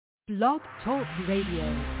Blog Talk Radio.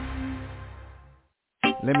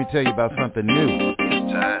 Let me tell you about something new.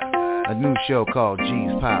 It's time. A new show called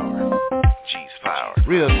G's Power. G's Power.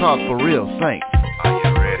 Real talk for real saints. Are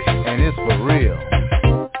you ready? And it's for real.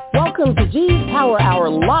 Welcome to G's Power Hour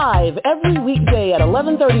live every weekday at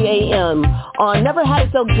 11:30 a.m. on Never Had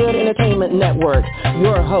It So Good Entertainment Network.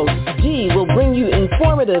 Your host, G, will bring you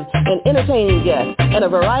informative and entertaining guests and a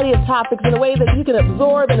variety of topics in a way that you can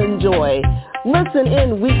absorb and enjoy. Listen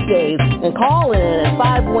in weekdays and call in at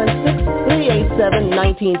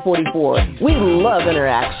 516-387-1944. We love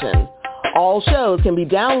interaction. All shows can be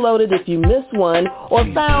downloaded if you miss one or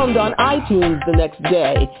found on iTunes the next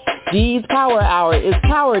day. G's Power Hour is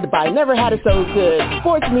powered by Never Had It So Good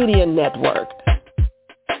Sports Media Network.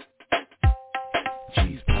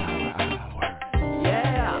 G's Power Hour.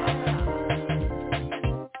 Yeah.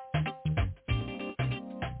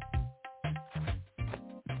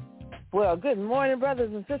 Well, good morning,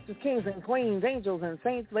 brothers and sisters, kings and queens, angels and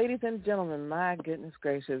saints, ladies and gentlemen. My goodness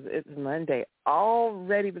gracious, it's Monday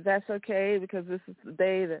already, but that's okay because this is the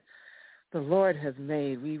day that the Lord has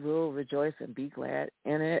made. We will rejoice and be glad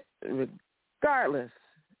in it regardless.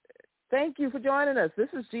 Thank you for joining us. This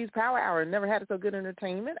is G's Power Hour. Never Had It So Good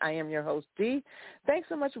Entertainment. I am your host, G. Thanks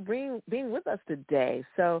so much for being with us today.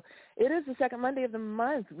 So it is the second Monday of the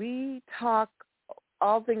month. We talk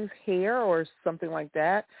all things hair or something like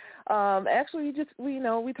that. Actually,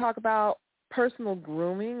 we talk about personal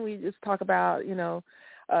grooming. We just talk about,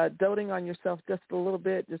 doting on yourself just a little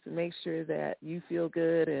bit, just to make sure that you feel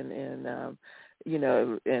good and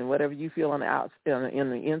whatever you feel on the in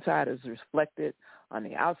the inside is reflected on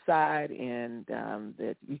the outside, and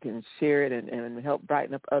that you can share it and help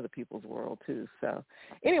brighten up other people's world too. So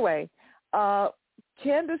anyway,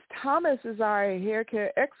 Candace Thomas is our hair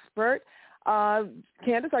care expert.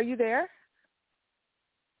 Candace, are you there?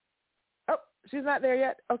 Oh, she's not there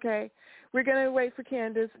yet? Okay. We're going to wait for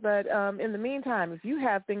Candace, but in the meantime, if you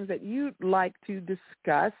have things that you'd like to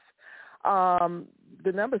discuss,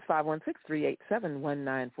 the number is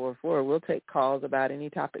 516-387-1944. We'll take calls about any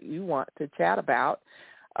topic you want to chat about,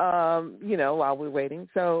 while we're waiting.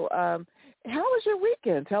 So how was your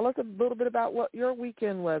weekend? Tell us a little bit about what your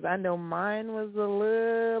weekend was. I know mine was a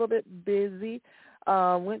little bit busy.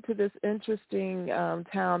 Went to this interesting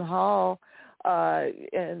town hall,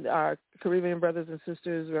 and our Caribbean brothers and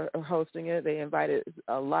sisters are hosting it. They invited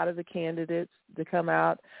a lot of the candidates to come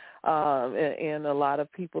out, and a lot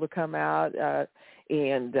of people to come out. I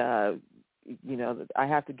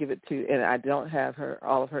have to give it to, and I don't have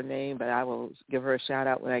all of her name, but I will give her a shout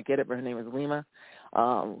out when I get it. But her name is Lima,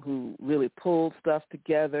 who really pulled stuff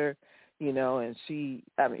together, and she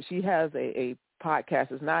has a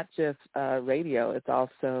podcast. It's not just radio, it's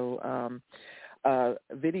also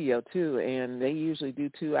video too, and they usually do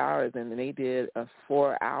 2 hours, and they did a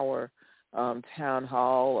 4-hour town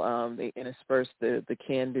hall. They interspersed the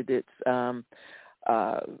candidates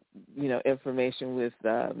information with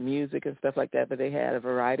music and stuff like that, but they had a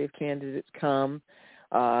variety of candidates come.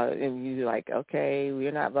 And you're like, okay,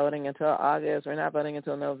 we're not voting until August. We're not voting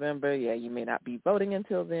until November. Yeah, you may not be voting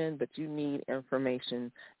until then, but you need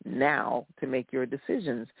information now to make your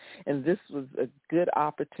decisions. And this was a good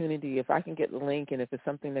opportunity. If I can get the link, and if it's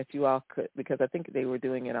something that you all could, because I think they were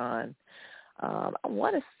doing it on, I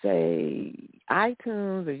want to say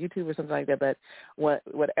iTunes or YouTube or something like that, but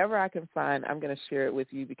whatever I can find, I'm going to share it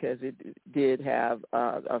with you because it did have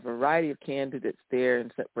a variety of candidates there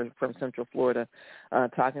from Central Florida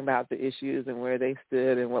talking about the issues and where they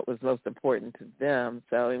stood and what was most important to them.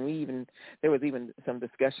 So, and there was even some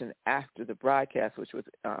discussion after the broadcast, which was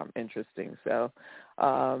interesting. So,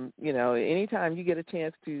 anytime you get a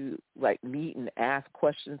chance to meet and ask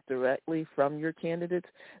questions directly from your candidates,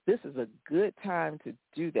 this is a good time to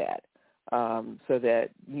do that, so that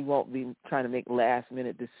you won't be trying to make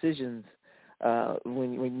last-minute decisions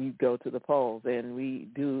when you go to the polls.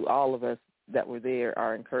 And all of us that were there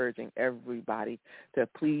are encouraging everybody to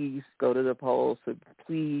please go to the polls, to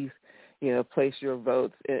please, place your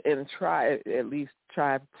votes and try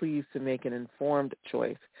please to make an informed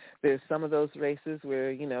choice. There's some of those races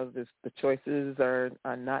where, the choices are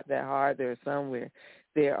not that hard. There are some where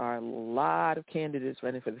there are a lot of candidates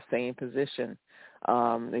running for the same position.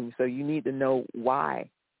 And so you need to know why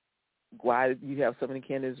you have so many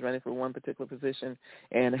candidates running for one particular position,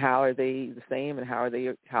 and how are they the same and how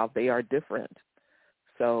they are different.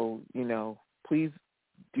 So, please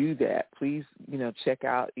do that. Please, check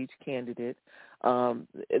out each candidate. And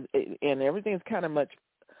everything is kind of much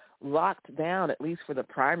locked down, at least for the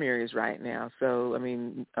primaries right now. So,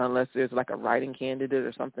 unless there's like a writing candidate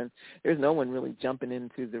or something, there's no one really jumping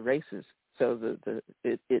into the races. So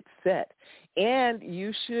it's set. And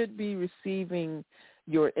you should be receiving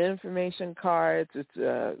your information cards. It's,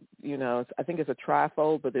 I think it's a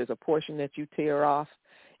trifold, but there's a portion that you tear off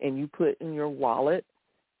and you put in your wallet.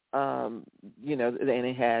 And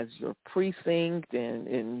it has your precinct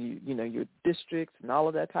and your districts and all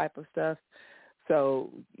of that type of stuff. So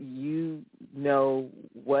you know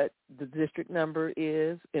what the district number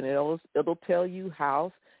is, and it'll tell you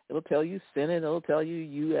House, it'll tell you Senate, it'll tell you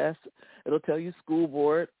U.S., it'll tell you school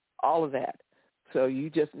board, all of that. So you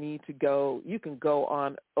just need to go. You can go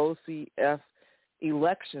on OCF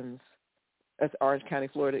Elections, that's Orange County,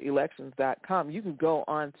 Florida Elections.com. You can go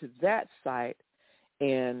on to that site.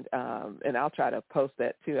 And I'll try to post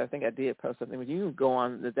that too. I think I did post something, but you can go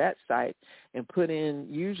on to that site and put in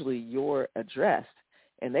usually your address,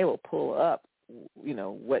 and they will pull up,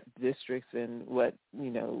 what districts and what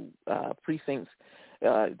precincts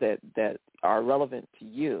that are relevant to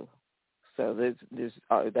you. So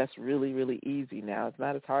that's really, really easy now. It's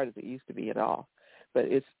not as hard as it used to be at all, but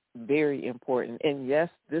it's very important. And yes,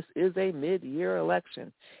 this is a mid-year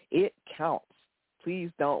election. It counts.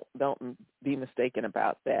 Please don't be mistaken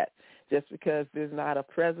about that. Just because there's not a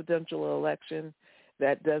presidential election,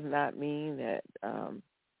 that does not mean that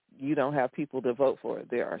you don't have people to vote for.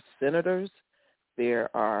 There are senators,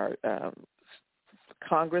 there are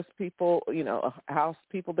Congress people, House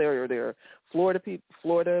people. There are Florida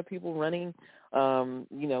people running.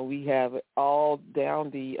 We have all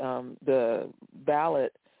down the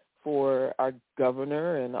ballot for our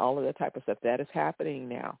governor and all of that type of stuff. That is happening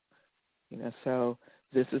now. So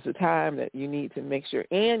this is the time that you need to make sure.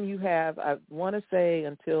 And you have, I want to say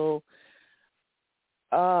until,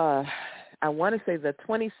 the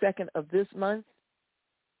 22nd of this month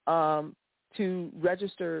to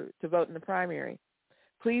register to vote in the primary.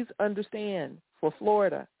 Please understand, for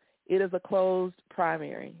Florida, it is a closed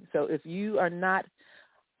primary. So if you are not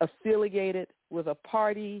affiliated with a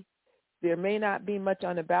party, there may not be much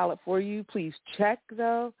on the ballot for you. Please check,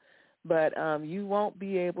 though. But you won't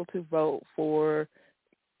be able to vote for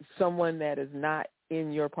someone that is not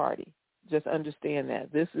in your party. Just understand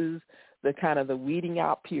that. This is the kind of the weeding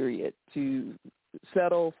out period to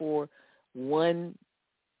settle for one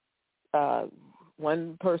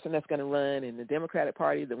person that's going to run in the Democratic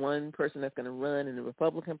Party, the one person that's going to run in the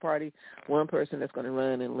Republican Party, one person that's going to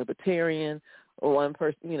run in Libertarian, or one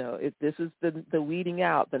person, this is the weeding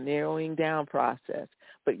out, the narrowing down process.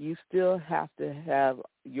 But you still have to have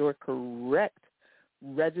your correct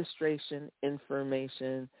registration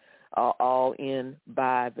information all in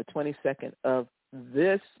by the 22nd of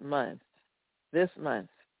this month,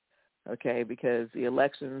 okay, because the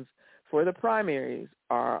elections for the primaries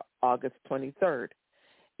are August 23rd.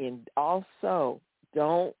 And also,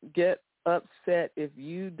 don't get upset if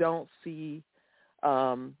you don't see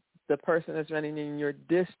the person that's running in your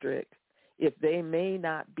district, if they may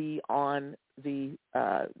not be on the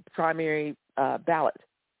primary ballot.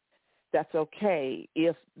 That's okay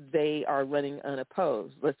if they are running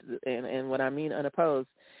unopposed. And what I mean unopposed,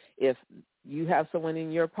 if you have someone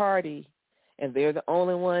in your party and they're the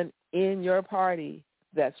only one in your party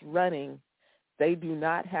that's running, they do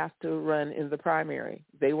not have to run in the primary.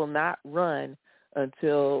 They will not run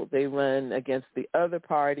until they run against the other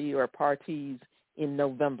party or parties in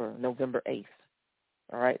November 8th.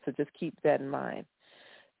 All right, so just keep that in mind.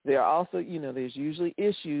 There are also, there's usually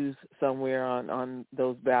issues somewhere on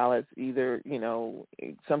those ballots, either,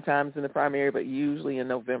 sometimes in the primary, but usually in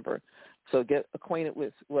November. So get acquainted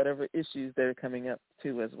with whatever issues that are coming up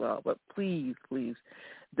too as well. But please,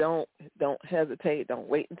 don't hesitate. Don't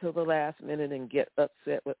wait until the last minute and get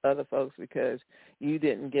upset with other folks because you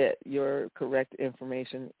didn't get your correct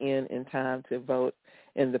information in time to vote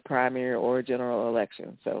in the primary or general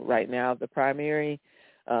election. So right now, the primary,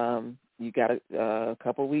 you got a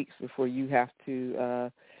couple weeks before you have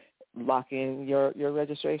to lock in your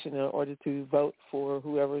registration in order to vote for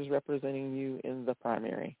whoever is representing you in the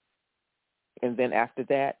primary. And then after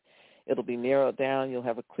that, it'll be narrowed down. You'll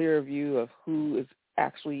have a clearer view of who is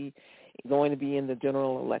actually going to be in the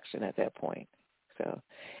general election at that point. So,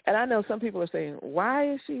 and I know some people are saying,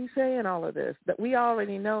 why is she saying all of this? That we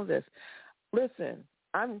already know this. Listen,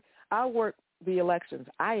 I work the elections.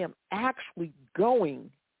 I am actually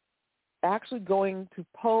going to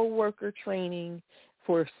poll worker training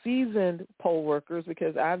for seasoned poll workers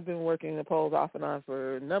because I've been working the polls off and on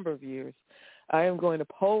for a number of years. I am going to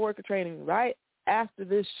poll worker training right after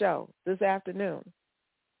this show, this afternoon.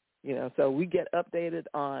 So we get updated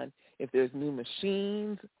on if there's new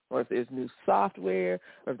machines or if there's new software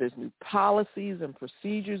or if there's new policies and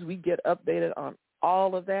procedures. We get updated on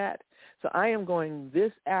all of that. So I am going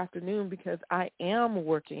this afternoon because I am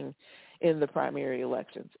working in the primary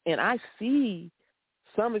elections. And I see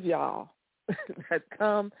some of y'all that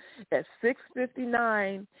come at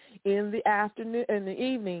 6:59 in the afternoon, in the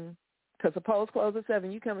evening, because the polls close at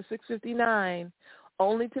 7. You come at 6:59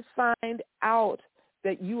 only to find out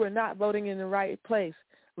that you are not voting in the right place.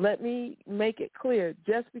 Let me make it clear,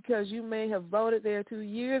 just because you may have voted there 2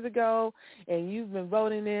 years ago and you've been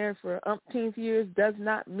voting there for umpteenth years does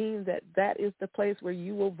not mean that that is the place where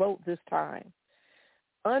you will vote this time.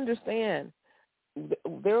 Understand,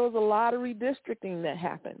 there was a lot of redistricting that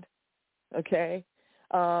happened, okay?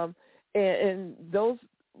 And those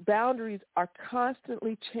boundaries are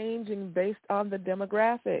constantly changing based on the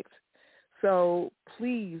demographics. So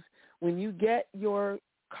please, when you get your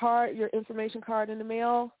card, your information card in the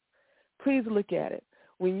mail, please look at it.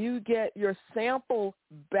 When you get your sample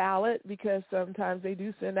ballot, because sometimes they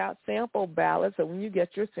do send out sample ballots, so when you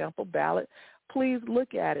get your sample ballot, please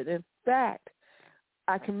look at it. In fact,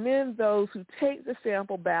 I commend those who take the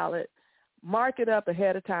sample ballot, mark it up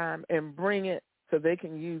ahead of time, and bring it so they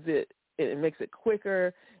can use it. It makes it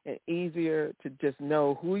quicker and easier to just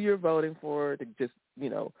know who you're voting for, to just,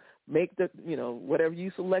 make the, whatever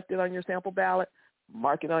you selected on your sample ballot,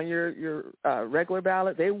 mark it on your regular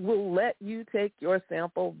ballot. They will let you take your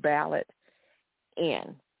sample ballot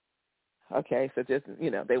in. Okay, so just,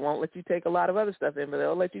 they won't let you take a lot of other stuff in, but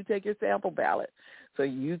they'll let you take your sample ballot. So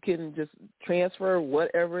you can just transfer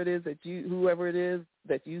whatever it is whoever it is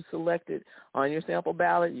that you selected on your sample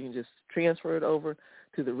ballot, you can just transfer it over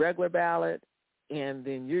to the regular ballot, and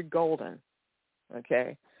then you're golden.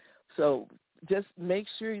 Okay, so just make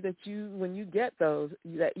sure that when you get those,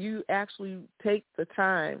 that you actually take the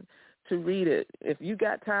time to read it. If you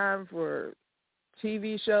got time for a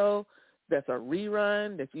TV show that's a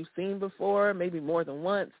rerun that you've seen before, maybe more than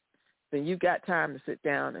once, then you've got time to sit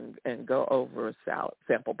down and go over a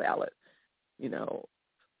sample ballot,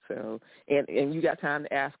 So, and you got time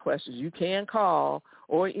to ask questions. You can call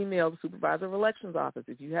or email the Supervisor of Elections office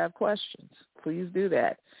if you have questions. Please do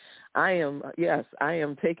that. I am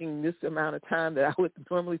taking this amount of time that I would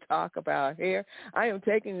normally talk about here. I am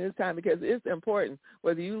taking this time because it's important,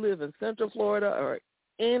 whether you live in Central Florida or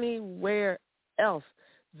anywhere else.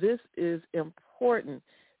 This is important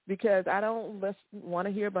because I don't want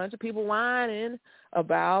to hear a bunch of people whining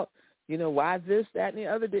about, why this, that, and the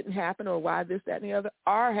other didn't happen, or why this, that, and the other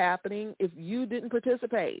are happening if you didn't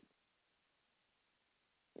participate.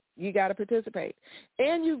 You got to participate.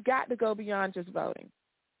 And you've got to go beyond just voting.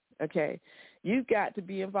 Okay, you've got to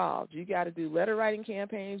be involved. You got to do letter writing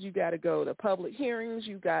campaigns. You got to go to public hearings.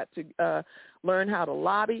 You've got to learn how to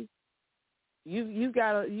lobby. You've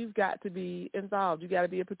got to be involved. You got to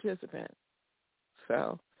be a participant.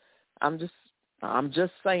 So, I'm just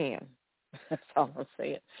saying. That's all I'm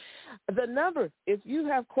saying. The number, if you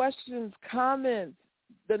have questions, comments,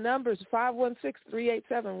 the number is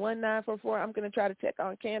 516-387-1944. I'm going to try to check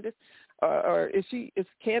on Candace, or is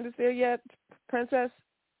Candace there yet, Princess?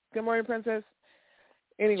 Good morning, Princess.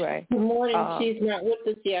 Anyway. Good morning. She's not with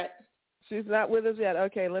us yet. She's not with us yet.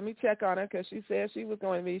 Okay, let me check on her because she said she was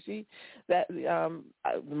going to be.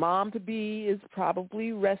 Mom-to-be is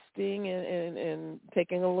probably resting and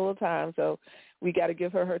taking a little time, so we got to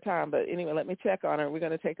give her time. But anyway, let me check on her. We're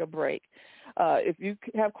going to take a break. If you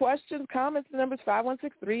have questions, comments, the number is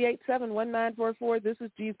 516-387-1944. This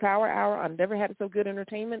is G's Power Hour on Never Had It So Good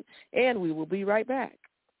Entertainment, and we will be right back.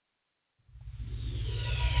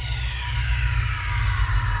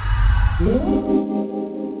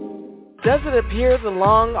 Does it appear the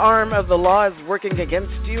long arm of the law is working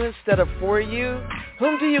against you instead of for you?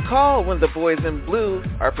 Whom do you call when the boys in blue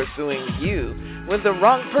are pursuing you? When the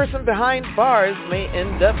wrong person behind bars may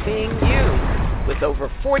end up being you? With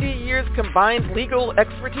over 40 years combined legal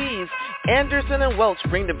expertise, Anderson and Welch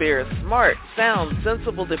bring to bear a smart, sound,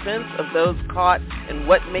 sensible defense of those caught in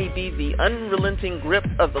what may be the unrelenting grip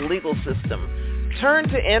of the legal system. Turn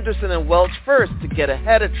to Anderson and Welch first to get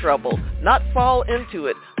ahead of trouble, not fall into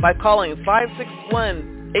it, by calling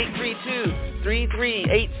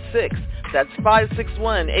 561-832-3386. That's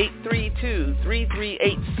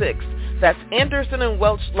 561-832-3386. That's Anderson and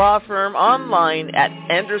Welch Law Firm, online at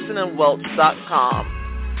andersonandwelch.com.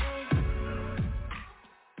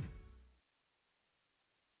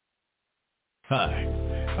 Hi,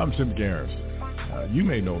 I'm Tim Garrison. You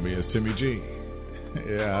may know me as Timmy G.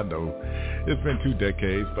 Yeah, I know. It's been 2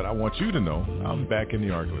 decades, but I want you to know I'm back in the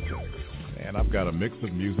Arklatex. And I've got a mix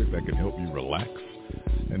of music that can help you relax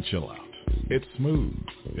and chill out. It's smooth.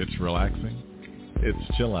 It's relaxing.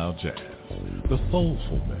 It's chill out jazz. The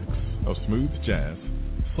soulful mix of smooth jazz,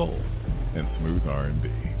 soul, and smooth R&B.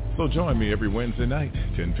 So join me every Wednesday night,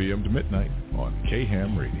 10 p.m. to midnight on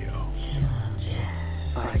K-Ham Radio.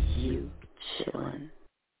 Are you chillin'?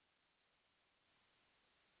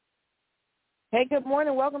 Hey, good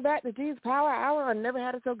morning. Welcome back to G's Power Hour on Never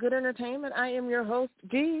Had It So Good Entertainment. I am your host,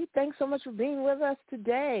 G. Thanks so much for being with us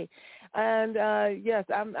today. And, yes,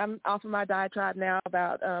 I'm off of my diatribe now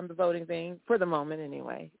about the voting thing, for the moment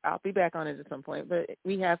anyway. I'll be back on it at some point. But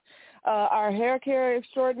we have our hair care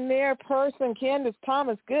extraordinaire person, Candace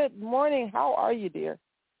Thomas. Good morning. How are you, dear?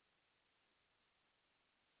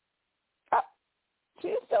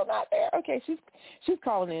 She's still not there. Okay, she's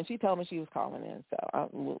calling in. She told me she was calling in, so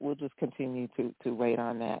we'll just continue to wait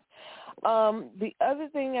on that. The other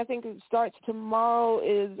thing I think it starts tomorrow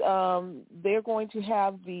is they're going to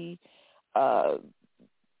have the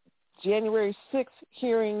January 6th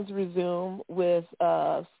hearings resume with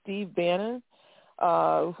Steve Bannon,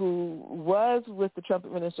 who was with the Trump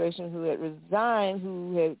administration, who had resigned,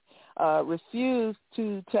 who had refused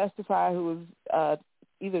to testify, who was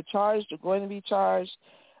either charged or going to be charged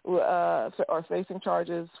or facing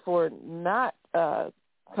charges for not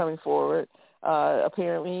coming forward.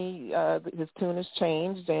 Apparently, his tune has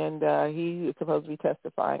changed, and he is supposed to be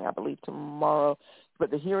testifying, I believe, tomorrow.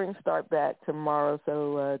 But the hearings start back tomorrow,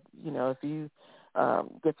 so, if you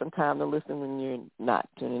get some time to listen when you're not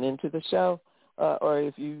tuning into the show, or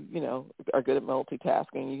if you, are good at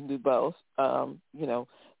multitasking, you can do both,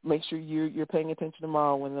 make sure you're paying attention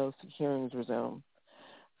tomorrow when those hearings resume.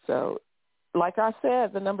 So, like I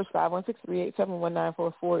said, the number is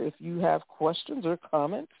 516-387-1944 if you have questions or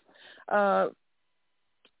comments. So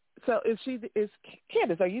is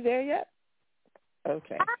Candace, are you there yet?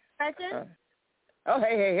 Okay. Hi, Gretchen. Oh,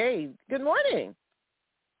 hey. Good morning.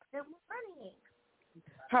 Good morning.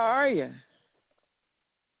 How are you?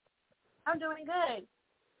 I'm doing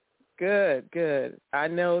good. Good. I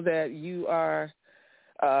know that you are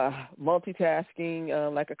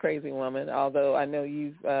multitasking like a crazy woman, although I know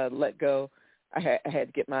you've let go. I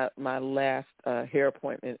had to get my last hair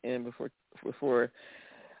appointment in before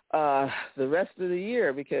the rest of the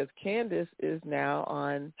year, because Candace is now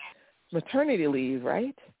on maternity leave,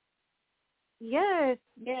 right? Yes,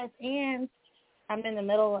 and I'm in the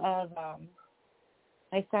middle of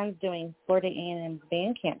my son's doing Florida A&M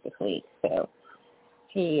band camp this week, so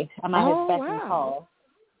I might have beck and call.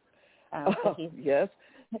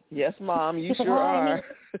 Yes, Mom, you sure are.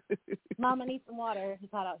 Mom, I need some water.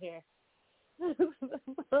 It's hot out here. It's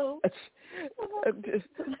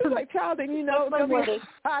like, child, and don't be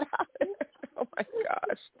hot out there. Oh, my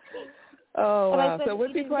gosh. Oh, wow. So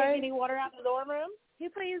what's he playing? Any water out in the dorm room? He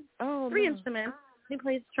plays three instruments. He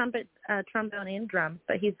plays trumpet, trombone, and drums,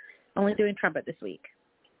 but he's only doing trumpet this week.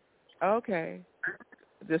 Okay.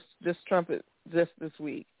 Just trumpet just this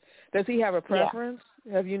week. Does he have a preference?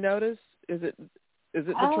 Yeah. Have you noticed? Is it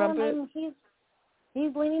the trumpet?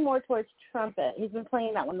 He's leaning more towards trumpet. He's been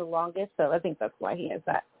playing that one the longest, so I think that's why he has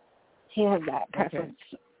that. He has that preference.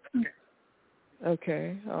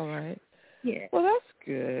 Okay. All right. Yeah. Well, that's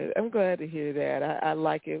good. I'm glad to hear that. I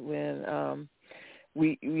like it when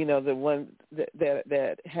we, the ones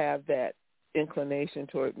that have that inclination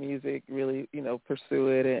toward music really, pursue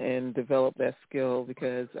it and develop that skill,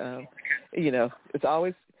 because, it's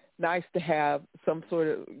always nice to have some sort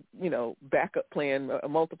of, backup plan,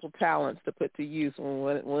 multiple talents to put to use.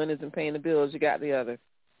 When one isn't paying the bills, you got the other.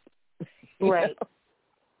 Right.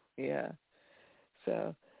 Yeah.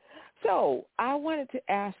 So I wanted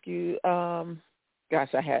to ask you, I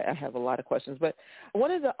have a lot of questions, but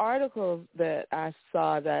one of the articles that I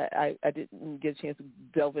saw that I didn't get a chance to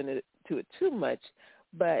delve into it too much,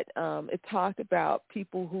 but it talked about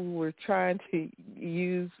people who were trying to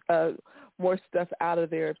use more stuff out of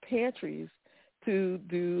their pantries to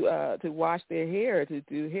wash their hair, to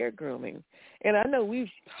do hair grooming. And I know we've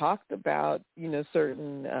talked about,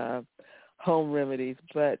 certain home remedies,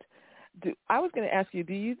 but I was going to ask you,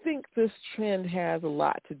 do you think this trend has a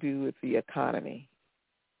lot to do with the economy?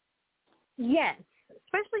 Yes,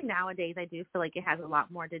 especially nowadays. I do feel like it has a lot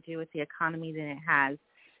more to do with the economy than it has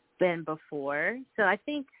been before. So I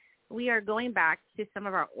think we are going back to some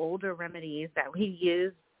of our older remedies that we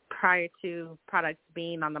used prior to products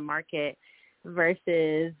being on the market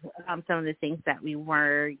versus some of the things that we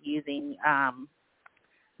were using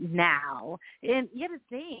now. And you have to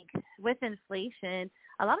think, with inflation,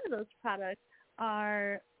 a lot of those products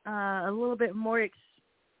are a little bit more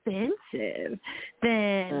expensive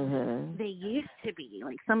than they used to be.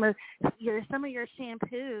 Like some of your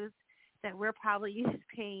shampoos that we're probably used to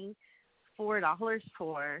paying $4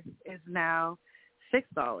 for is now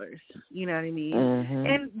 $6. You know what I mean?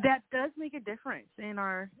 And that does make a difference in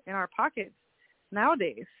our pockets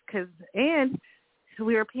nowadays. And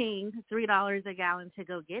we were paying $3 a gallon to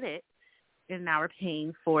go get it, and now we're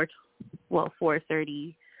paying $4.30,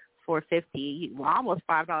 $4.50, well, almost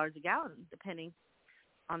 $5 a gallon, depending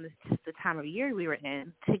on the time of year we were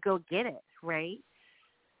in, to go get it, right?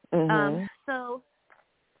 So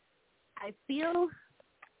I feel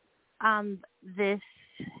this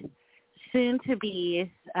soon to be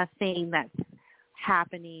a thing that's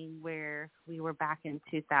happening where we were back in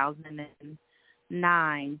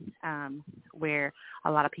 2009, where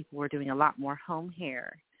a lot of people were doing a lot more home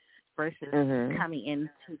hair versus coming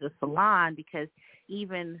into the salon, because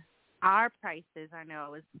even our prices, I know I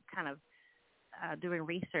was kind of doing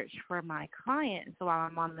research for my client. So while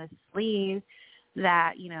I'm on this leave,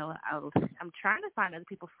 that, you know, I'm trying to find other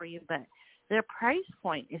people for you, but their price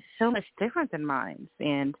point is so much different than mine.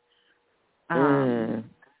 And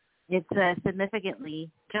it's a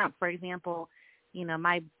significantly jump. For example, you know,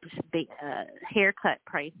 my haircut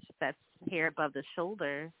price, that's hair above the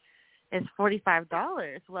shoulder, is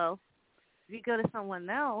 $45. Well, if you go to someone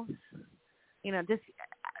else, you know, just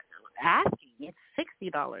asking, it's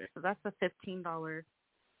 $60. So that's a $15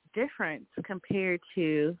 difference compared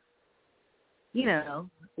to, you know,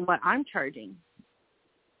 what I'm charging.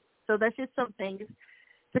 So that's just some things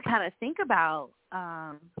to kind of think about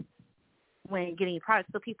when getting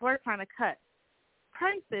products. So people are trying to cut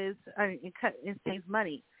prices and save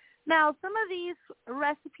money. Now, some of these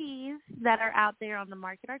recipes that are out there on the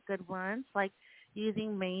market are good ones, like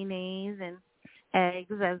using mayonnaise and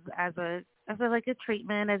eggs as a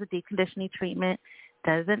treatment, as a deep conditioning treatment.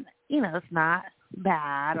 Doesn't, you know, it's not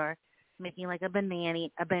bad. Or making like a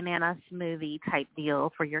banana smoothie type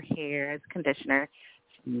deal for your hair as conditioner.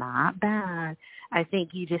 It's not bad. I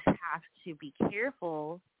think you just have to be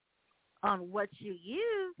careful on what you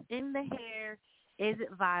use in the hair. Is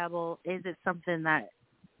it viable? Is it something that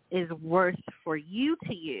is worth for you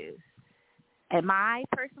to use? Am I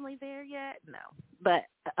personally there yet? No. But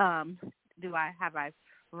have I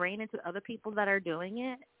ran into other people that are doing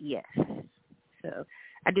it? Yes. So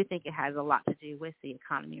I do think it has a lot to do with the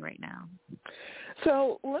economy right now.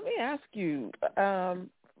 So let me ask you,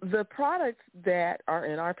 the products that are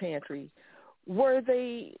in our pantry, were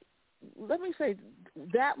they, let me say,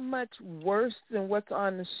 that much worse than what's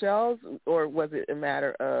on the shelves, or was it a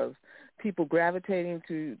matter of people gravitating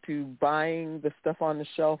to buying the stuff on the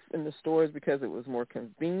shelf in the stores because it was more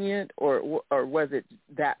convenient, or was it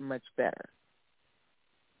that much better?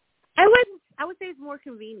 I would say it's more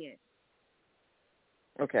convenient.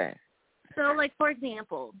 Okay. So, like, for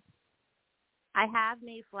example, I have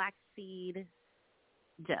made flaxseed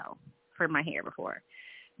gel for my hair before.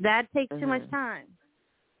 That takes too much time,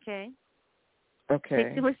 okay? Okay.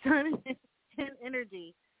 Takes too much time and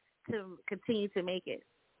energy to continue to make it.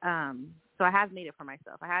 So I have made it for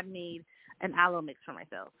myself. I have made an aloe mix for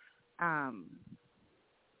myself.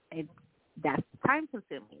 That's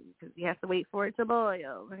time-consuming because you have to wait for it to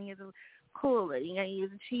boil, and you have to cool it. You got to use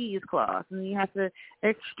a cheesecloth, and you have to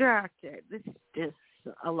extract it. This is just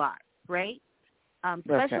a lot, right?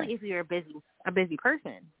 Especially if you're a busy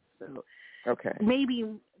person. So maybe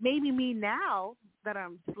me now that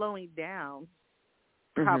I'm slowing down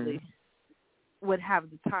probably would have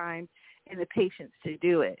the time and the patience to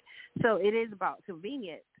do it. So it is about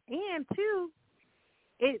convenience, and two,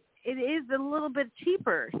 it is a little bit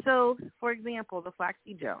cheaper. So, for example, the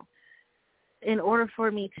flaxseed gel. In order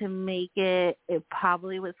for me to make it, it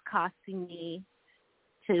probably was costing me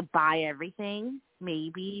to buy everything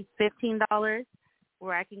maybe $15,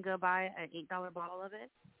 where I can go buy an $8 bottle of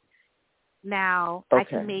it. Now, I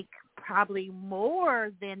can make probably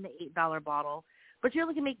more than the $8 bottle, but you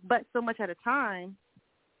only can make but so much at a time.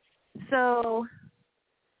 So,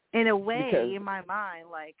 in a way, in my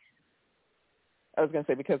mind, like, I was going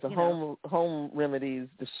to say, because the home remedies,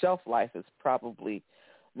 the shelf life is probably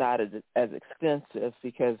not as extensive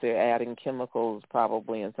because they're adding chemicals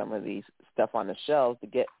probably in some of these stuff on the shelves to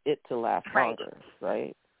get it to last longer,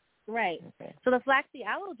 right? Right. Okay. So the flaxseed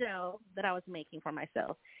aloe gel that I was making for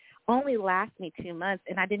myself only lasts me 2 months,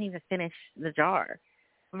 and I didn't even finish the jar.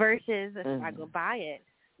 Versus if I go buy it,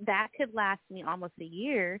 that could last me almost a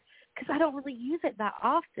year because I don't really use it that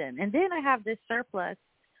often. And then I have this surplus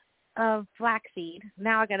of flaxseed.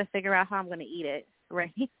 Now I got to figure out how I'm going to eat it,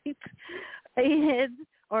 right?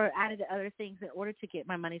 Or add it to other things in order to get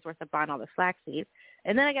my money's worth of buying all the flaxseed.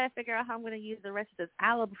 And then I got to figure out how I'm going to use the rest of this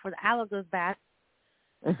aloe before the aloe goes bad.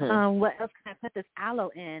 What else can I put this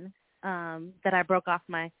aloe in that I broke off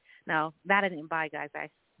my – no, that I didn't buy, guys.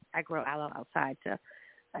 I grow aloe outside, so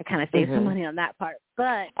I kind of saved some money on that part.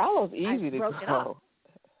 But aloe's easy to grow.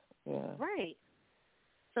 Yeah. Right.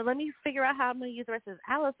 So let me figure out how I'm going to use the rest of this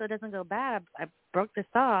aloe so it doesn't go bad. I broke this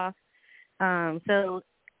off. So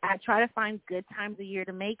I try to find good times of year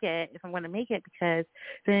to make it if I'm going to make it, because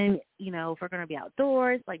then, if we're going to be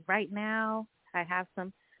outdoors, like right now, I have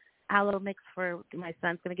some aloe mix for my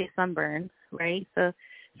son's going to get sunburned, right? So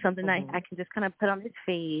something that I can just kind of put on his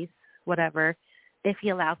face, whatever, if he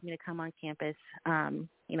allows me to come on campus.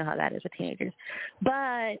 You know how that is with teenagers.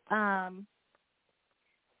 But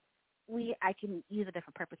I can use a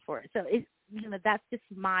different purpose for it. So it's, that's just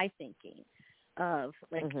my thinking of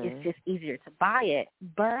like, it's just easier to buy it.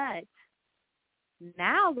 But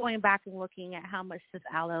now going back and looking at how much this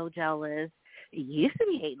aloe gel is, it used to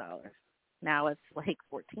be $8. Now it's like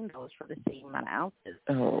 $14 for the same amount of ounces.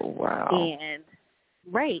 Oh, wow. And,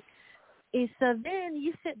 right. And so then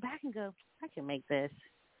you sit back and go, I can make this.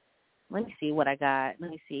 Let me see what I got.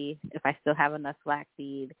 Let me see if I still have enough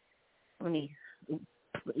flaxseed. Let me,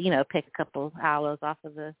 pick a couple aloes off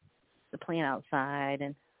of the plant outside,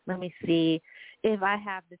 and let me see if I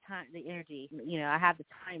have the time, the energy. I have the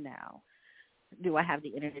time now. Do I have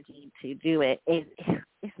the energy to do it?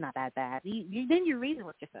 It's not that bad. Then you reason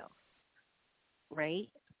with yourself, right,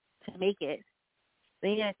 to make it.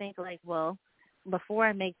 Then I think like, well, before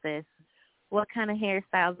I make this, what kind of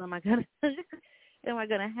hairstyles am I gonna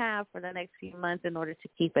have for the next few months in order to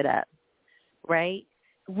keep it up, right?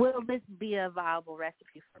 Will this be a viable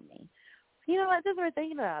recipe for me? I just were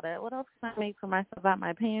thinking about it. What else can I make for myself out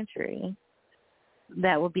my pantry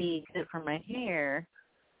that would be good for my hair,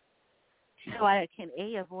 so I can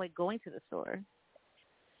A, avoid going to the store.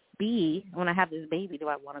 B, when I have this baby, do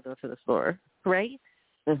I want to go to the store, right?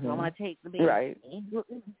 Do I want to take the baby? Right.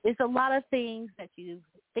 It's a lot of things that you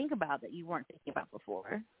think about that you weren't thinking about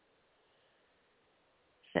before.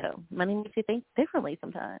 So money makes you think differently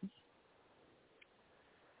sometimes.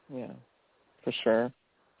 Yeah, for sure.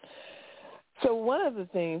 So one of the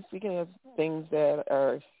things, speaking of things that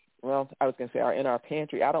are, I was going to say are in our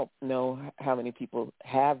pantry, I don't know how many people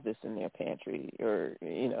have this in their pantry or,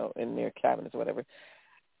 in their cabinets or whatever.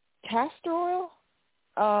 Castor oil?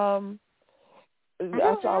 I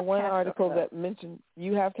saw one article that mentioned,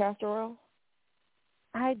 you have castor oil?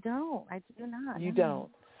 I don't. I do not. You don't?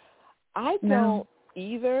 I don't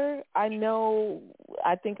either. I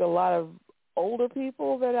think a lot of older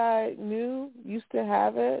people that I knew used to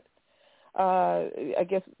have it. I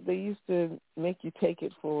guess they used to make you take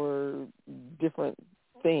it for different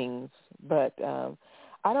things, but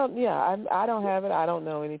I don't have it. I don't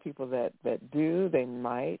know any people that do. They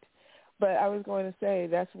might. But I was going to say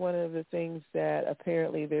that's one of the things that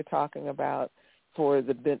apparently they're talking about for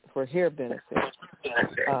hair benefits.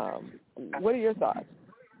 What are your thoughts?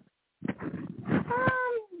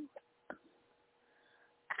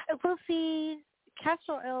 We'll see.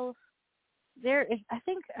 Castor oil, I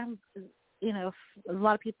think, a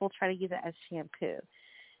lot of people try to use it as shampoo.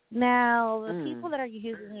 Now, the people that are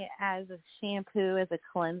using it as a shampoo, as a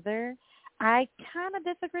cleanser, I kind of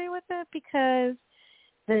disagree with it, because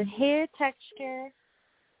the hair texture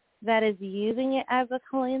that is using it as a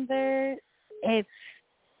cleanser,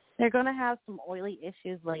 they're going to have some oily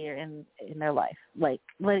issues later in their life, like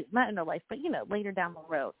not in their life, but later down the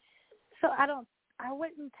road. So I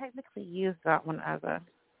wouldn't technically use that one as a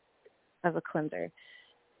cleanser.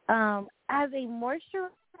 As a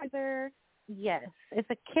moisturizer, yes, it's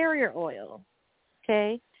a carrier oil.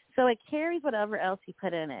 Okay, so it carries whatever else you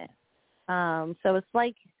put in it. So it's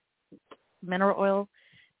like mineral oil.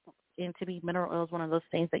 And to be mineral oil is one of those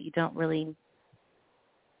things that you don't really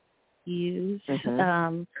use.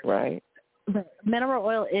 Right. But mineral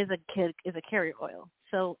oil is a carrier oil,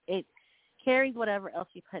 so it carries whatever else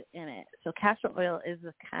you put in it. So castor oil is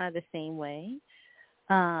kind of the same way.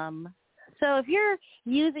 So if you're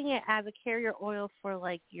using it as a carrier oil for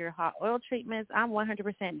like your hot oil treatments, I'm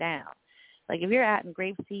 100% down. Like if you're adding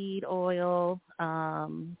grapeseed oil, a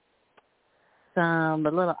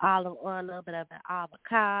little olive oil, a little bit of an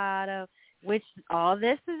avocado, which all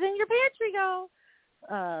this is in your pantry, y'all.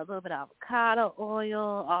 A little bit of avocado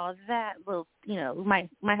oil, all that. Little, we might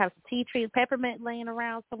have some tea tree, peppermint laying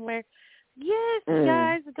around somewhere. Yes,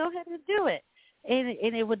 guys, go ahead and do it. And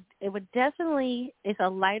it would definitely, it's a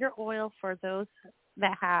lighter oil for those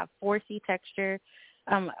that have 4C texture,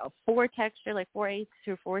 4 texture, like 4A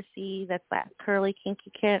through 4C, that's that curly,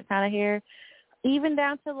 kinky kind of hair, even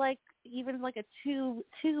down to like a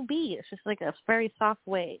 2B. It's just like a very soft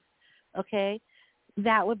wave, okay?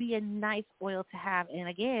 That would be a nice oil to have. And,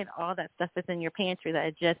 again, all that stuff is in your pantry that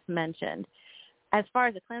I just mentioned. As far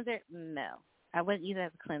as a cleanser, no. I wouldn't use it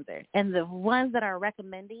as a cleanser. And the ones that are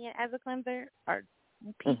recommending it as a cleanser are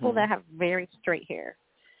people that have very straight hair.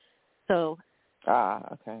 So.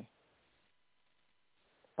 Okay.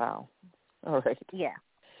 Wow. All right. Yeah.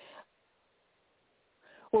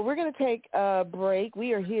 Well, we're going to take a break.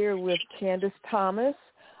 We are here with Candace Thomas,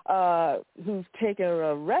 who's taken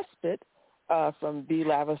a respite from Be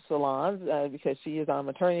Lavish Salons because she is on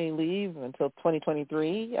maternity leave until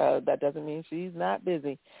 2023. That doesn't mean she's not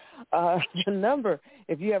busy. The number,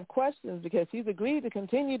 if you have questions, because she's agreed to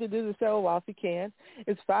continue to do the show while she can,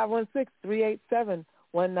 it's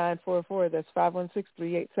 516-387-1944. That's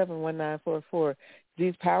 516-387-1944.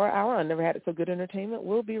 G's Power Hour on Never Had It So Good Entertainment.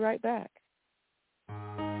 We'll be right back.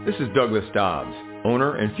 This is Douglas Dobbs,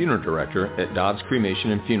 owner and funeral director at Dobbs Cremation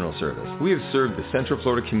and Funeral Service. We have served the Central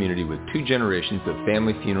Florida community with 2 generations of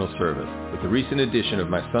family funeral service. With the recent addition of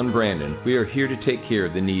my son Brandon, we are here to take care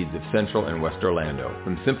of the needs of Central and West Orlando.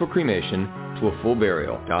 From simple cremation to a full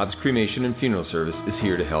burial, Dobbs Cremation and Funeral Service is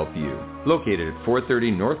here to help you. Located at 430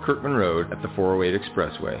 North Kirkman Road at the 408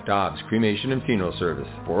 Expressway. Dobbs Cremation and Funeral Service,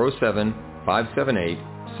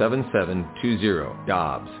 407-578-7720.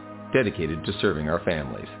 Dobbs, dedicated to serving our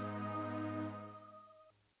families.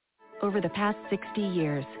 Over the past 60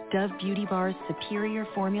 years, Dove Beauty Bar's superior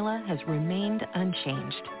formula has remained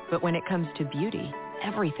unchanged. But when it comes to beauty,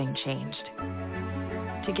 everything changed.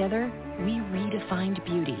 Together, we redefined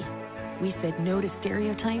beauty. We said no to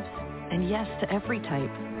stereotypes and yes to every type.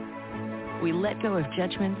 We let go of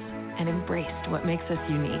judgments and embraced what makes us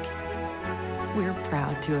unique. We're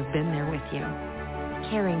proud to have been there with you,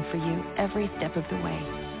 caring for you every step of the way.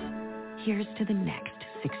 Here's to the next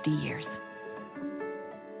 60 years.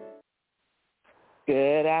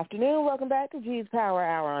 Good afternoon. Welcome back to G's Power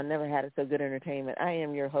Hour on Never Had It So Good Entertainment. I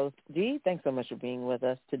am your host, G. Thanks so much for being with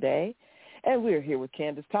us today. And we're here with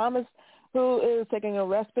Candace Thomas, who is taking a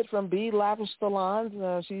respite from Be Lavish Salons.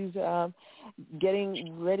 She's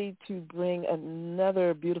getting ready to bring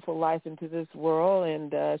another beautiful life into this world,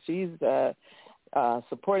 and she's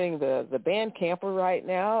supporting the band camper right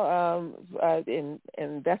now, and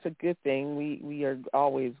that's a good thing. We are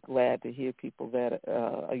always glad to hear people that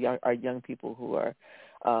are young people who are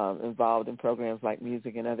involved in programs like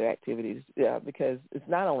music and other activities, because it's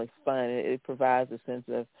not only fun, it provides a sense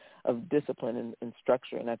of discipline and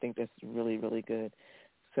structure, and I think that's really, really good.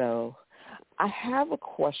 So I have a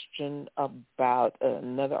question about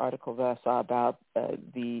another article that I saw about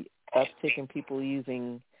the uptick in people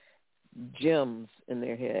using gems in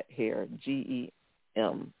their hair, GEM,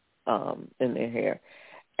 in their hair.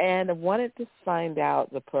 And I wanted to find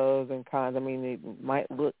out the pros and cons. I mean, they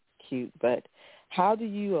might look cute, but how do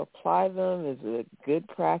you apply them? Is it good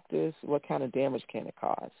practice? What kind of damage can it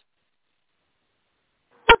cause?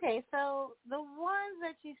 Okay, so the ones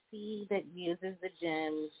that you see that uses the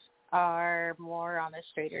gems are more on a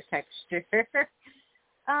straighter texture.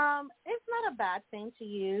 It's not a bad thing to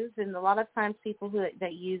use, and a lot of times people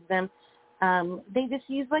that use them, they just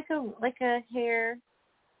use like a hair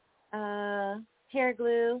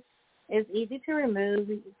glue. It's easy to remove.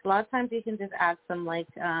 A lot of times you can just add some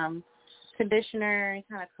conditioner and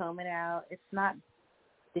kind of comb it out. It's not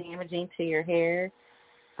damaging to your hair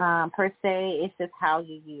per se. It's just how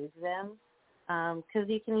you use them, because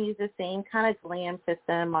you can use the same kind of glam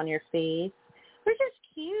system on your face, which is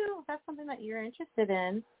cute. If that's something that you're interested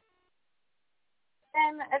in.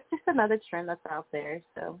 And it's just another trend that's out there,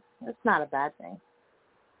 so it's not a bad thing.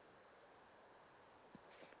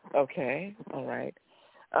 Okay, all right.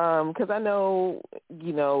 Because I know,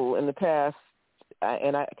 in the past,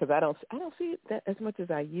 because I don't see it that as much as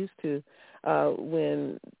I used to,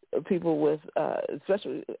 when people with,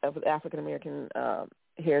 especially with African American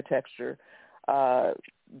hair texture,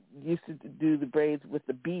 used to do the braids with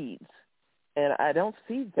the beads, and I don't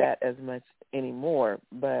see that as much anymore.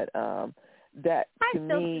 But that to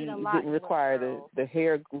me didn't require the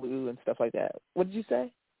hair glue and stuff like that. What did you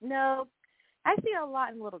say? No, I see a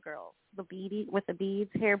lot in little girls. The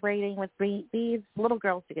beads, hair braiding with beads. Little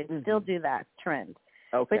girls can still do that trend,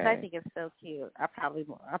 which I think is so cute. I'll probably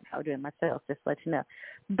do it myself, just to let you know.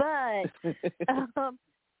 But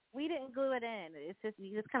we didn't glue it in. It's just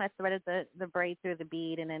you just kind of threaded the braid through the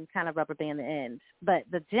bead and then kind of rubber band the end. But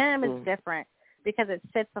the gem is different because it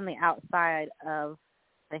sits on the outside of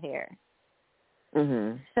the hair.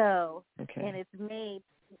 Mm-hmm. So, and it's made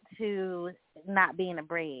to not be in a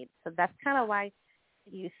braid. So that's kind of why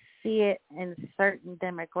you see it in certain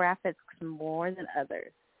demographics more than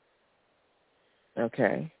others.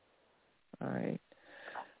 Okay. All right.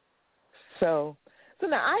 So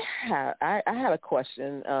now I had a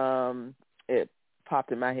question. It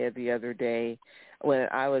popped in my head the other day when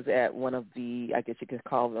I was at one of the, I guess you could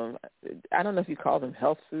call them, I don't know if you call them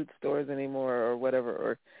health food stores anymore or whatever,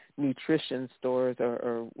 or nutrition stores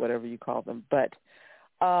or whatever you call them. But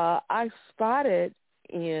I spotted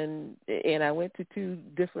and I went to 2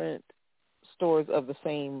 different stores of the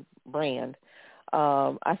same brand,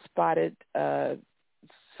 I spotted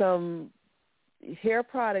some hair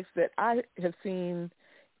products that I have seen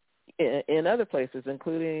in other places,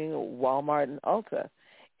 including Walmart and Ulta.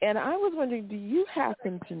 And I was wondering, do you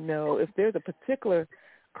happen to know if there's a particular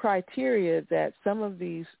criteria that some of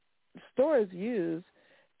these stores use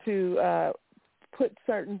to put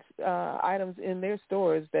certain items in their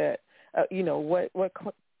stores that,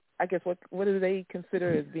 what do they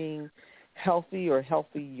consider as being healthy or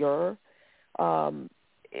healthier?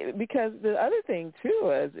 Because the other thing,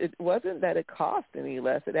 too, is it wasn't that it cost any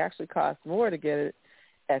less. It actually cost more to get it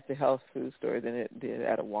at the health food store than it did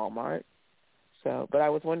at a Walmart. So, but I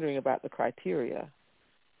was wondering about the criteria.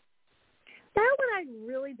 That one I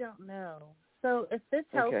really don't know. So if this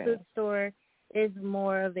health food store is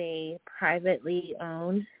more of a privately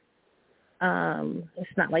owned,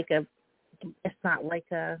 it's not like a it's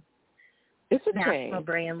a national chain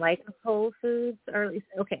brand like Whole Foods, or at least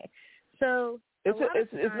So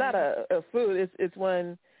it's not a food. It's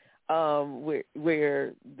one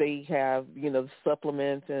where they have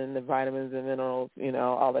supplements and the vitamins and minerals,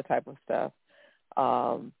 all that type of stuff.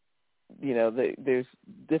 There's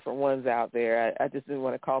different ones out there. I just didn't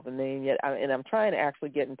want to call the name yet, and I'm trying to actually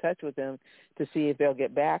get in touch with them to see if they'll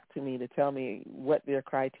get back to me to tell me what their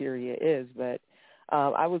criteria is. But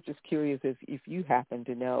I was just curious if you happen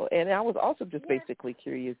to know, and I was also just basically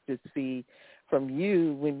curious to see from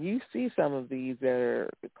you, when you see some of these that are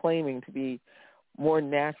claiming to be more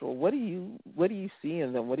natural, what do you see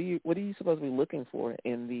in them? What are you supposed to be looking for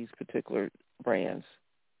in these particular brands?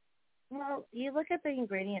 Well, you look at the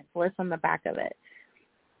ingredients list on the back of it,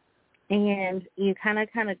 and you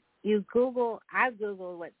you Google. I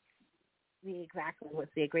Googled what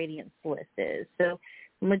the ingredients list is. So,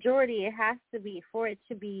 majority, it has to be, for it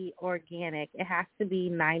to be organic, it has to be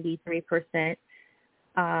 93%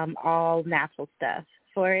 all natural stuff.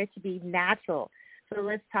 For it to be natural, so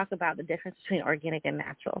let's talk about the difference between organic and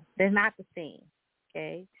natural. They're not the same.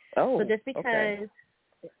 Okay. Oh. So just because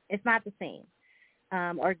it's not the same.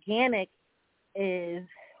 Organic is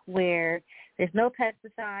where there's no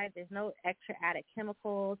pesticide, there's no extra added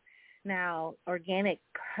chemicals. Now, organic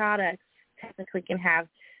products technically can have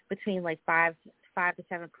between 5 to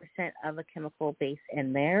 7% of a chemical base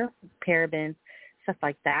in there, parabens, stuff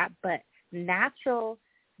like that. But natural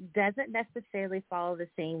doesn't necessarily follow the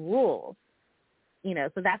same rules,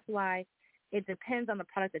 So that's why it depends on the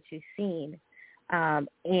product that you've seen. And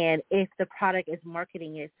if the product is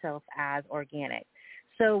marketing itself as organic.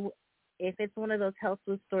 So if it's one of those health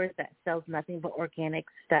food stores that sells nothing but organic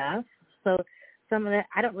stuff, so some of that,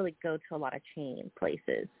 I don't really go to a lot of chain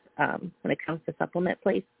places when it comes to supplement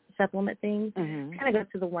things. Mm-hmm. Kind of go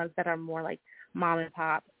to the ones that are more like mom and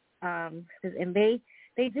pop, and they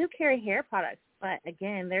do carry hair products, but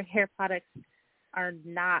again, their hair products are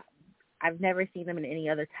not. I've never seen them in any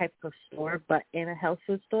other type of store, but in a health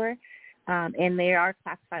food store. And they are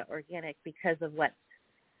classified organic because of what's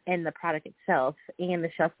in the product itself, and the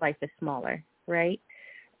shelf life is smaller, right?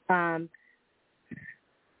 But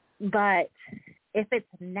if it's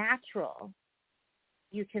natural,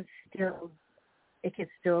 it can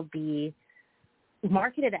still be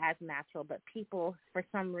marketed as natural, but people, for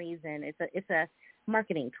some reason, it's a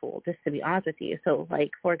marketing tool, just to be honest with you. So,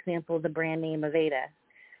 for example, the brand name Aveda,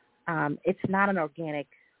 it's not an organic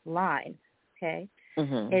line, okay?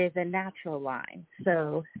 Mm-hmm. It is a natural line.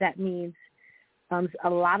 So that means a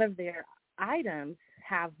lot of their items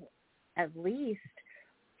have at least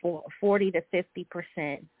 40 to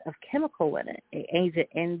 50% of chemical in it, agent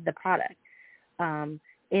in the product. And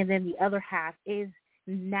then the other half is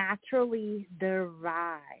naturally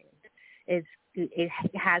derived. It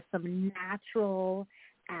has some natural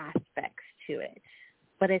aspects to it,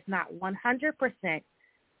 but it's not 100%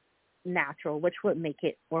 natural, which would make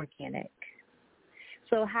it organic.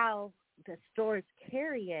 So how the stores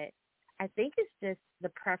carry it, I think it's just the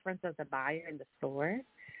preference of the buyer in the store.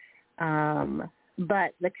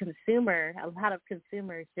 But the consumer, a lot of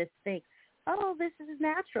consumers just think, oh, this is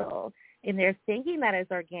natural. And they're thinking that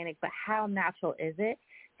it's organic, but how natural is it?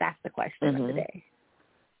 That's the question of the day.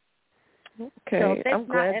 Okay. So I'm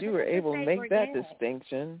glad you were able to make that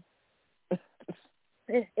distinction.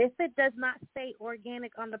 If it does not say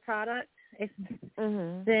organic on the product,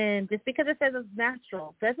 then just because it says it's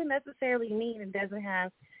natural doesn't necessarily mean it doesn't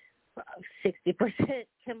have 60%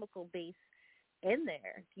 chemical base in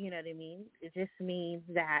there. You know what I mean? It just means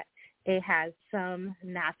that it has some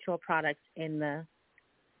natural products in the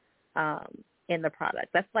product.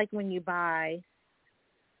 That's like when you buy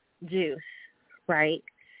juice, right?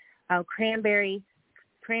 Cranberry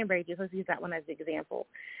juice. Let's use that one as an example.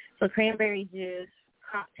 So cranberry juice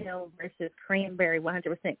cocktail versus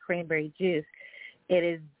 100% cranberry juice. it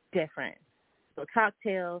is different. So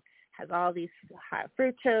cocktail has all these high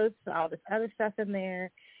fructose, all this other stuff in there.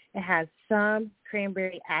 It has some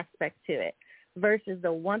cranberry aspect to it versus the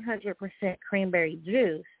 100% cranberry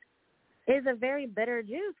juice is a very bitter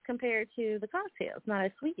juice compared to the cocktail. It's not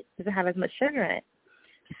as sweet. It doesn't have as much sugar in it.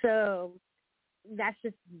 So that's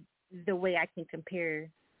just the way I can compare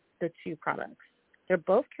the two products. They're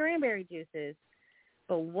both cranberry juices,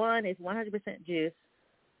 but one is 100% juice,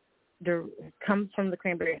 comes from the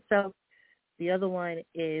cranberry itself. The other one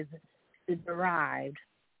is derived,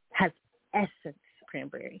 has essence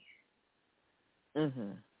cranberry.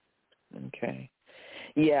 Okay.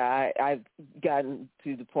 Yeah, I've gotten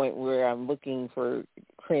to the point where I'm looking for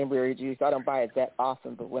cranberry juice. I don't buy it that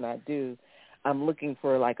often, but when I do, I'm looking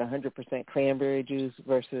for like 100% cranberry juice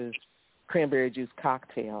versus cranberry juice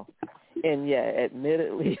cocktail. And yeah,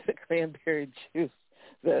 admittedly, the cranberry juice,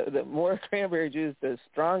 the more cranberry juice, the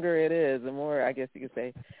stronger it is, the more, I guess you could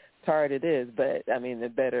say, tart it is. But, I mean, the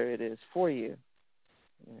better it is for you,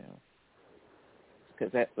 you know.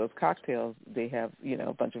 Because those cocktails, they have, you know,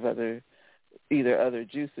 a bunch of other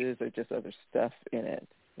juices or just other stuff in it,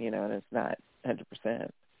 you know, and it's not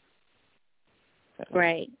 100%. So,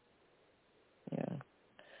 right. Yeah.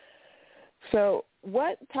 So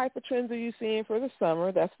what type of trends are you seeing for the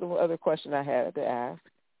summer? That's the other question I had to ask.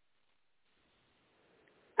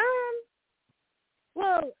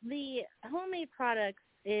 Well, the homemade products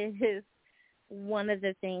is one of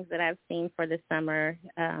the things that I've seen for the summer.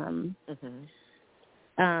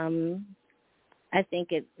 I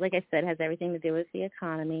think it, like I said, has everything to do with the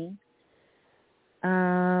economy.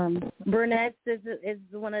 Brunettes is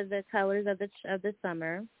one of the colors of the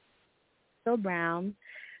summer. So brown,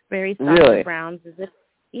 very soft really? Browns.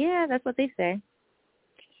 Yeah, that's what they say.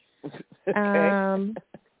 Okay.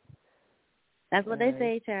 That's what they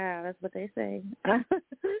say, child. That's what they say.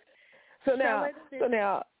 So now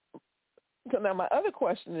my other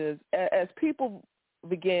question is, as people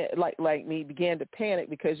began to panic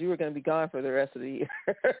because you were going to be gone for the rest of the year,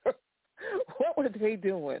 what were they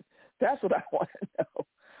doing? That's what I want to know.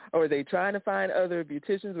 Or were they trying to find other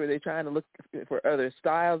beauticians? Were they trying to look for other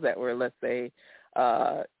styles that were, let's say,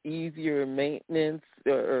 easier maintenance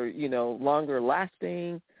or you know, longer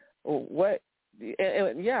lasting? Or what?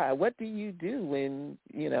 And what do you do when,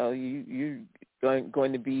 you know, you're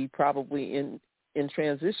going to be probably in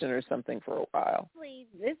transition or something for a while?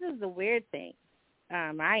 This is the weird thing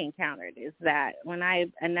I encountered is that when I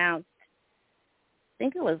announced, I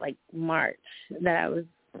think it was like March, that I was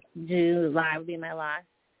July would be my last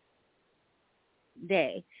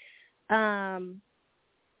day. That's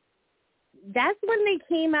when they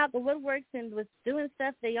came out the woodworks and was doing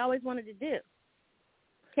stuff they always wanted to do.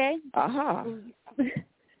 Okay? Uh-huh.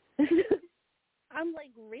 I'm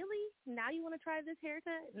like, really? Now you want to try this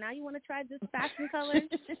haircut? Now you want to try this fashion color?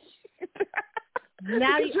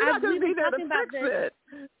 Now we've been talking about this.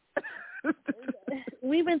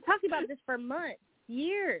 We've been talking about this for months,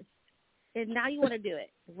 years, and now you want to do it,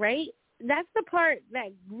 right? That's the part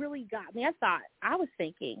that really got me. I was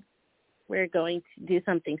thinking we're going to do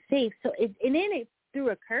something safe. So and then it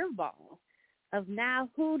threw a curveball of now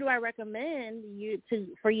who do I recommend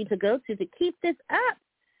for you to go to keep this up?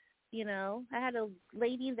 You know, I had a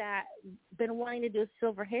lady that been wanting to do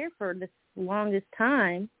silver hair for the longest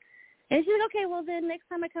time. And she's like, okay, well, then next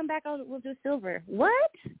time I come back, we'll do silver.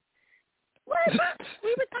 What?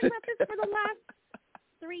 We've been talking about this for the last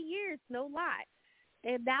 3 years, no lie.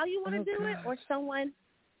 And now you want to do it? Or someone,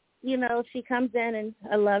 you know, she comes in, and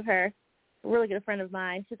I love her, a really good friend of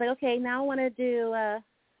mine. She's like, okay, now I want to do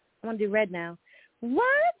red now. What?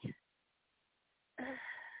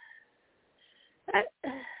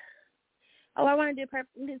 I want to do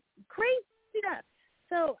purple. It's crazy stuff.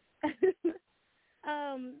 So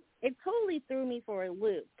it totally threw me for a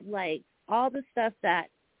loop. Like, all the stuff that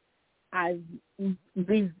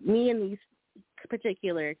me and these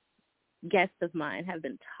particular guests of mine have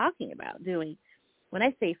been talking about doing, when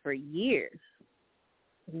I say for years,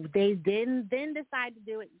 they didn't then decide to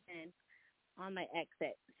do it then on my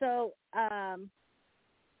exit. So I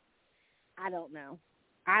don't know.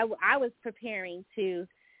 I was preparing to,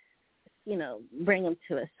 you know, bring them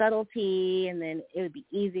to a subtlety, and then it would be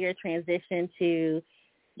easier transition to,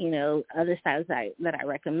 you know, other styles that I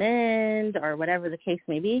recommend or whatever the case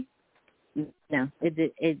may be. No, it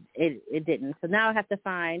didn't. So now I have to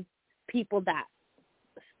find people that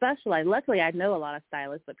specialize. Luckily, I know a lot of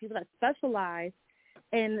stylists, but people that specialize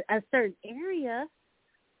in a certain area,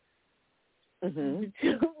 so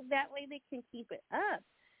that way they can keep it up.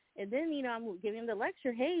 And then, you know, I'm giving the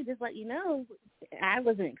lecture, hey, just let you know, I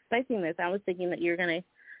wasn't expecting this. I was thinking that you're going to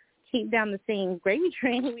keep down the same gravy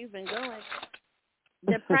train we've been going.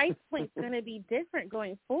 the price point's going to be different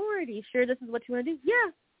going forward. Are you sure this is what you want to do?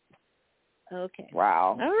 Yeah. Okay.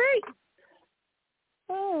 Wow.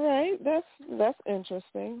 All right. That's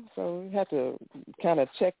interesting. So we have to kind of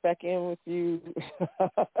check back in with you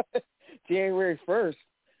January 1st.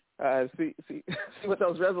 See what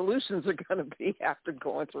those resolutions are going to be after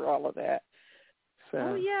going through all of that. So.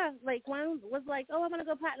 Oh yeah, like one was like, "Oh, I'm going to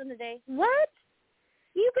go platinum today." What?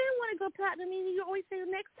 You've been want to go platinum, and you always say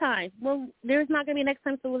next time. Well, there's not going to be next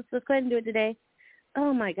time, so let's go ahead and do it today.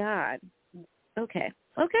 Oh my God. Okay.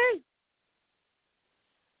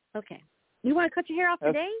 You want to cut your hair off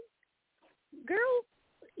today? Girl,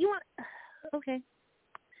 you want... Okay.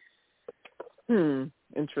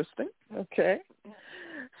 Interesting. Okay.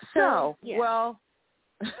 So yeah. Well,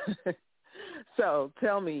 so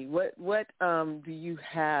tell me, what do you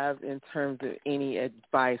have in terms of any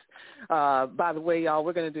advice? By the way, y'all,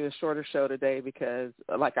 we're going to do a shorter show today because,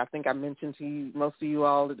 like I think I mentioned to you, most of you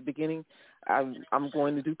all at the beginning, I'm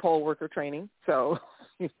going to do poll worker training. So,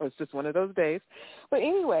 it's just one of those days. But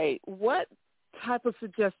anyway, what type of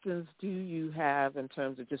suggestions do you have in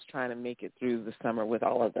terms of just trying to make it through the summer with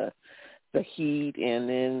all of the heat and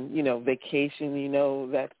then, vacation,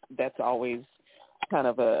 that's always kind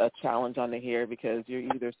of a challenge on the hair because you're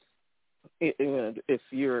either, if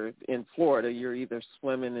you're in Florida, you're either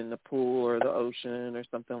swimming in the pool or the ocean or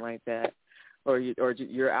something like that, or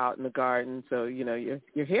you're out in the garden. So,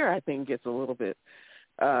 your hair, I think, gets a little bit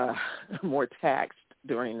more taxed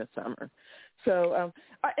during the summer. So,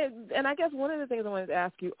 and I guess one of the things I wanted to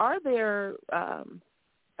ask you, are there,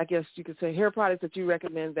 I guess you could say, hair products that you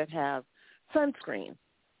recommend that have sunscreen?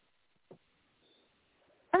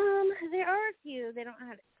 There are a few. They don't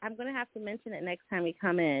have. I'm going to have to mention it next time we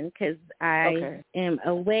come in because I am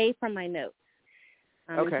away from my notes.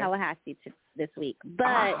 In Tallahassee this week,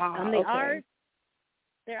 but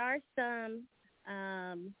there are some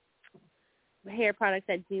hair products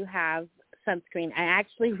that do have sunscreen. I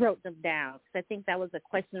actually wrote them down because I think that was a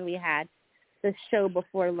question we had the show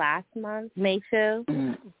before last month, May show.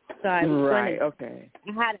 So I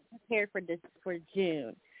had it prepared for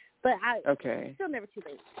June. But it's still never too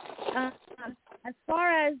late. As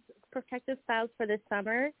far as protective styles for this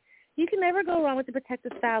summer, you can never go wrong with the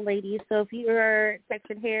protective style, ladies. So if you are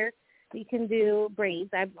textured hair, you can do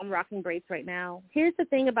braids. I'm rocking braids right now. Here's the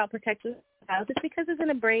thing about protective styles. Just because it's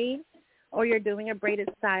in a braid or you're doing a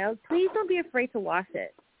braided style, please don't be afraid to wash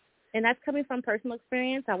it. And that's coming from personal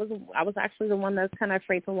experience. I was actually the one that's kind of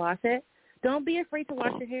afraid to wash it. Don't be afraid to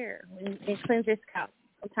wash your hair and cleanse your scalp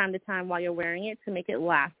from time to time while you're wearing it to make it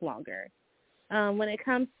last longer. When it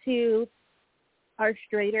comes to our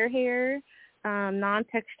straighter hair,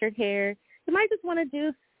 non-textured hair, you might just want to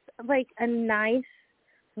do like a nice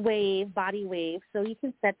wave, body wave. So you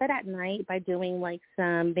can set that at night by doing like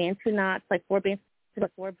some Bantu knots, like 4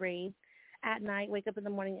 braids at night. Wake up in the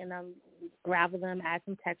morning and gravel them, add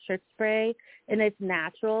some textured spray, and it's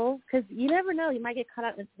natural because you never know. You might get caught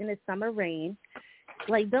out in the summer rain.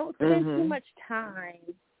 Like, don't spend too much time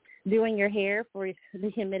doing your hair for the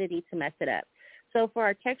humidity to mess it up. So for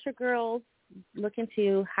our textured girls looking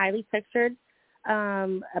to highly textured,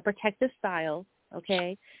 a protective style,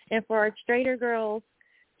 okay? And for our straighter girls,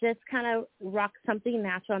 just kind of rock something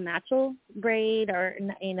natural braid or,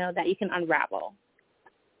 that you can unravel.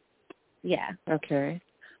 Yeah. Okay.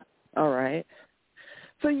 All right.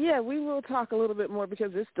 So, yeah, we will talk a little bit more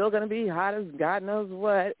because it's still going to be hot as God knows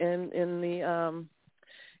what in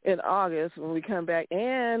August when we come back,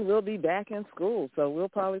 and we'll be back in school. So we'll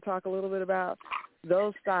probably talk a little bit about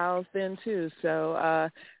those styles then, too. So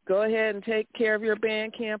go ahead and take care of your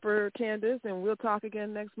band camper, Candace, and we'll talk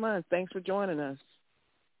again next month. Thanks for joining us.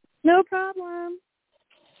 No problem.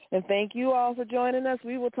 And thank you all for joining us.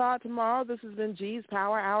 We will talk tomorrow. This has been G's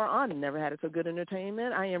Power Hour on Never Had It So Good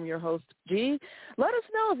Entertainment. I am your host, G. Let us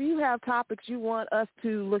know if you have topics you want us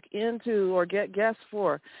to look into or get guests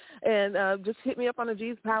for. And just hit me up on the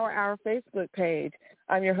G's Power Hour Facebook page.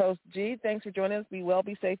 I'm your host, G. Thanks for joining us. Be well,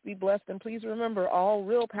 be safe, be blessed. And please remember, all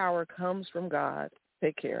real power comes from God.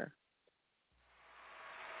 Take care.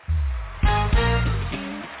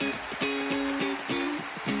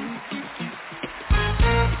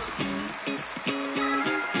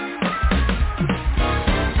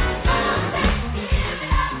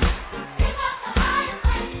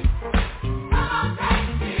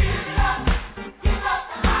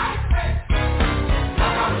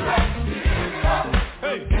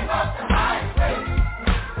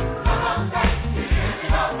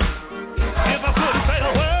 If I could say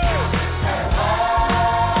a word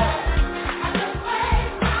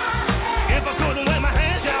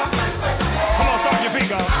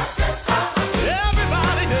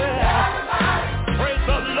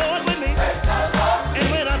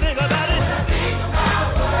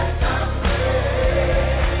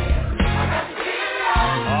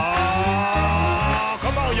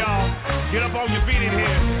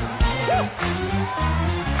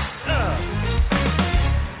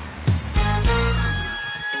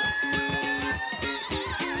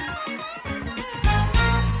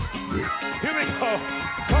Here we go.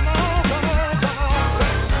 Come on, come on, come on.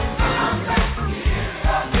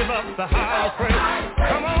 Give up the highest praise.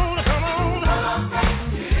 Come on, come on.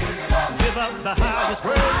 Give up the highest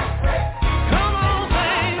praise. Come on,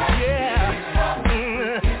 saints, yeah.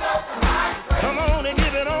 Come on and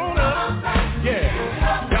give it on up.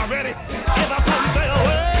 Yeah. Y'all ready? If I couldn't say a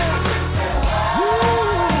word.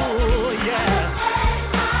 Ooh, yeah.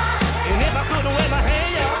 And if I couldn't wave my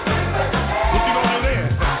hand, y'all, what you gonna do then?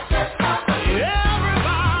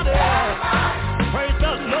 Everybody, praise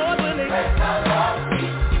the Lord with me.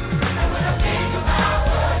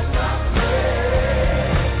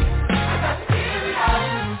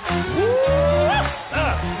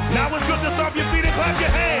 Now it's good to stomp your feet and clap your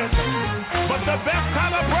hands. But the best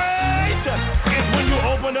time of praise is when you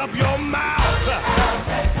open up your mouth.